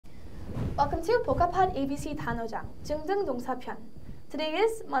Welcome to 복합한 ABC 단어장 증등동사편. Today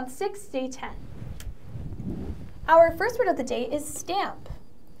is month 6, day 10. Our first word of the day is stamp.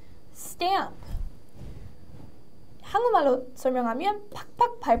 Stamp. 한국말로 설명하면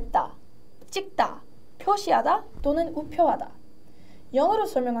팍팍 밟다, 찍다, 표시하다 또는 우표하다. 영어로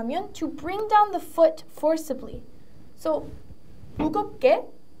설명하면 to bring down the foot forcibly. So 무겁게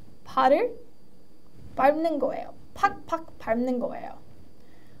발을 밟는 거예요. 팍팍 밟는 거예요.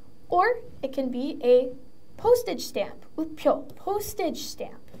 Or it can be a postage stamp. 우표, postage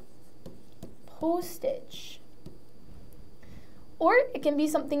stamp. Postage. Or it can be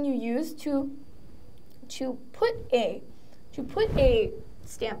something you use to put a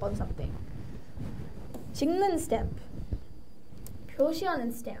stamp on something. 찍는 stamp.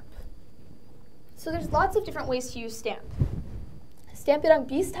 표시하는 stamp. So there's lots of different ways to use stamp. stamp이랑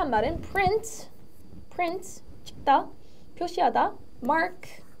비슷한 말은 print, 찍다, 표시하다, mark,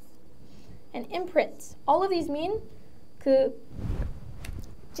 and imprint. All of these mean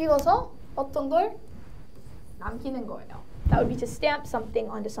찍어서 어떤 걸 남기는 거예요. That would be to stamp something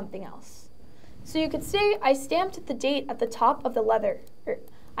onto something else. So you could say, I stamped the date at the top of the letter. Or,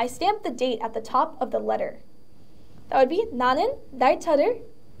 I stamped the date at the top of the letter. That would be 나는 날짜를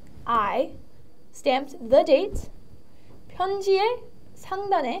I stamped the date 편지의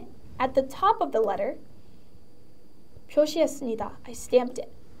상단에 at the top of the letter 표시했습니다. I stamped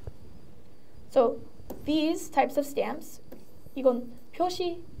it. So these types of stamps, 이건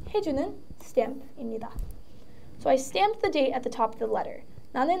표시해주는 stamp입니다. So I stamped the date at the top of the letter.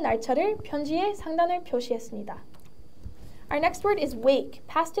 나는 날짜를 편지의 상단을 표시했습니다. Our next word is wake.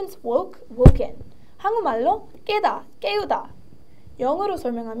 Past tense woke, woken. 한국말로 깨다, 깨우다. 영어로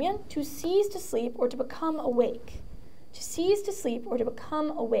설명하면 to cease to sleep or to become awake. To cease to sleep or to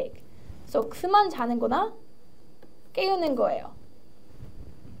become awake. So 그만 자는 거나 깨우는 거예요.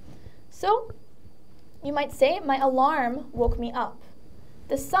 So you might say, my alarm woke me up.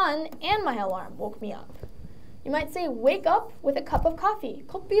 The sun and my alarm woke me up. You might say, wake up with a cup of coffee.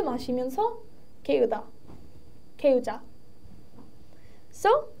 커피 마시면서 깨우다, 깨우자.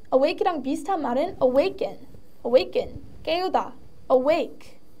 So, awake이랑 비슷한 말은 awaken, 깨우다,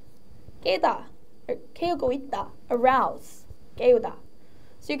 awake, 깨다, 깨우고 있다, arouse, 깨우다.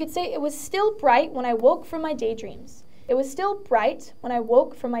 So you could say, it was still bright when I woke from my daydreams. It was still bright when I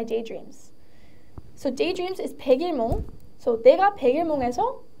woke from my daydreams. So daydreams is 백일몽. So 내가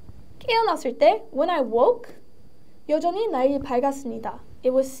백일몽에서 깨어났을 때, when I woke, 여전히 날이 밝았습니다. It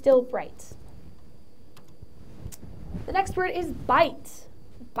was still bright. The next word is bite.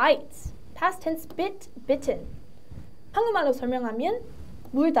 Bite. Past tense bit, bitten. 한국말로 설명하면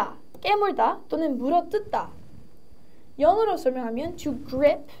물다, 깨물다 또는 물어뜯다. 영어로 설명하면 to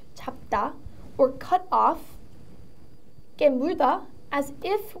grip, 잡다, or cut off, 깨물다, as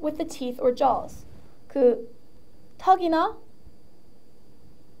if with the teeth or jaws. 턱이나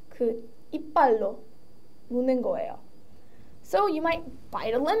이빨로 무는 거예요. So you might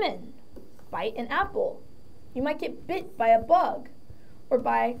bite a lemon, bite an apple. You might get bit by a bug or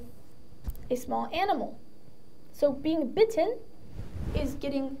by a small animal. So being bitten is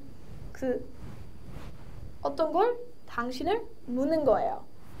getting 어떤 걸 당신을 무는 거예요.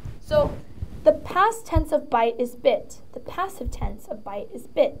 So the past tense of bite is bit. The passive tense of bite is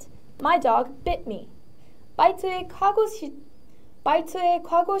bit. My dog bit me. 바이트의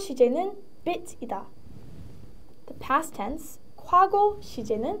과거 시제는 bit이다. The past tense, 과거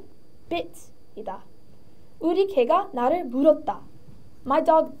시제는 bit이다. 우리 개가 나를 물었다. My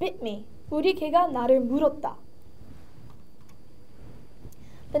dog bit me. 우리 개가 나를 물었다.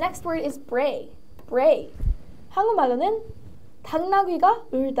 The next word is bray. Bray. 한국말로는 당나귀가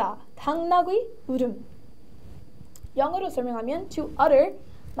울다. 당나귀 울음. 영어로 설명하면 to utter,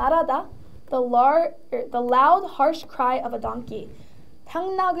 말하다, the loud, harsh cry of a donkey.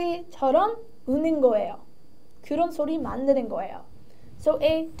 당나귀처럼 우는 거예요. 그런 소리 만드는 거예요. So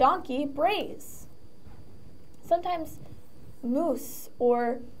a donkey brays. Sometimes moose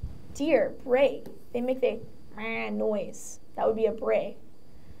or deer bray. They make the noise. That would be a bray.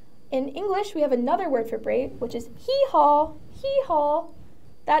 In English, we have another word for bray, which is hee-haw, hee-haw.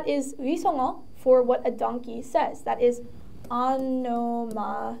 That is 위성어 for what a donkey says. That is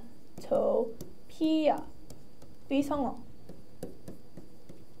onomatopoeia. 위성어.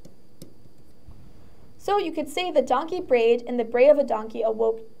 So you could say the donkey brayed and the bray of a donkey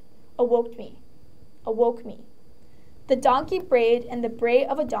awoke me. The donkey brayed and the bray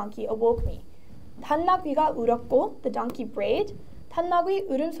of a donkey awoke me. 단나귀가 울었고, the donkey brayed. 단나귀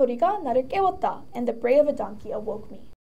울음소리가 나를 깨웠다. And the bray of a donkey awoke me.